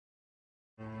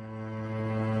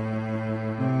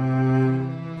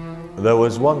There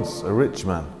was once a rich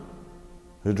man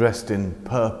who dressed in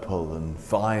purple and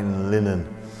fine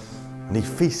linen, and he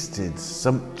feasted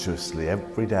sumptuously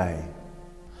every day.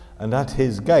 And at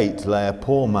his gate lay a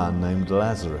poor man named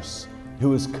Lazarus, who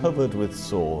was covered with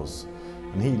sores,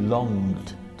 and he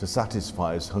longed to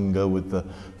satisfy his hunger with the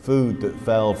food that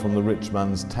fell from the rich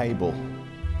man's table.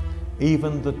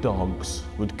 Even the dogs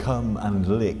would come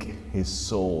and lick his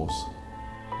sores.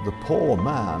 The poor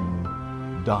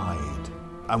man died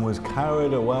and was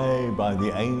carried away by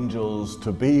the angels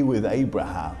to be with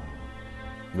Abraham.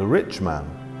 The rich man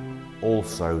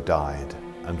also died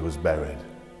and was buried.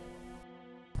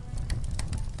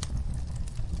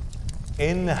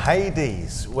 In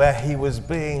Hades, where he was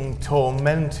being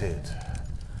tormented,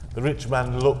 the rich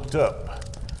man looked up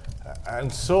and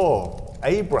saw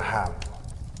Abraham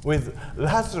with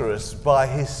Lazarus by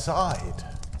his side.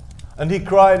 And he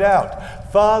cried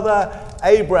out, "Father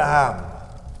Abraham,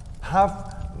 have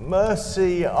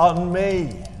mercy on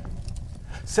me.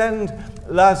 Send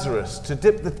Lazarus to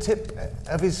dip the tip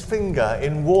of his finger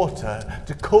in water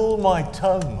to cool my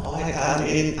tongue. I am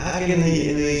in agony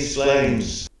in these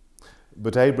flames."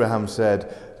 But Abraham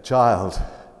said, "Child,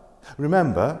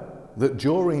 remember that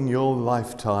during your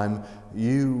lifetime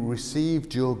you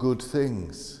received your good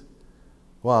things,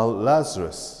 while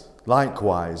Lazarus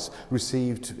likewise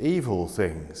received evil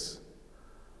things.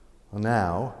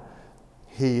 Now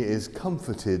he is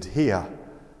comforted here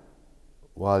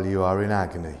while you are in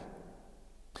agony.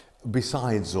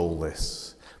 Besides all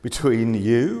this, between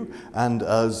you and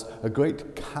us a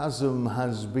great chasm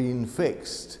has been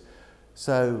fixed,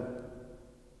 so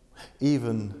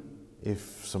even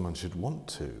if someone should want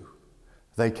to,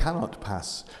 they cannot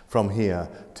pass from here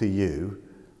to you,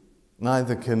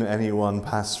 neither can anyone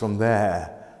pass from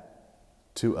there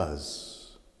to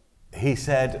us." He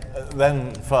said,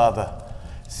 "Then, Father,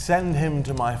 send him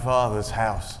to my father's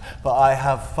house, for I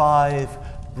have 5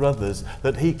 brothers,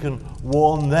 that he can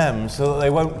warn them so that they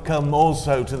won't come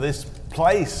also to this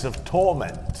place of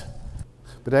torment."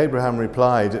 But Abraham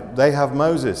replied, "They have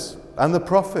Moses and the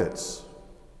prophets.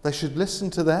 They should listen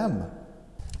to them."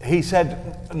 He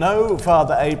said, "No,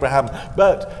 Father Abraham,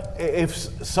 but if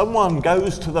someone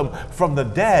goes to them from the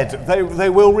dead, they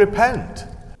will repent."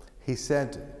 He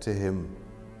said to him,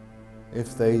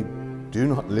 "If they do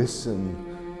not listen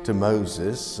to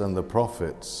Moses and the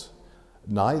prophets,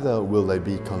 neither will they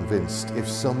be convinced if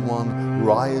someone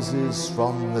rises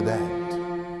from the dead."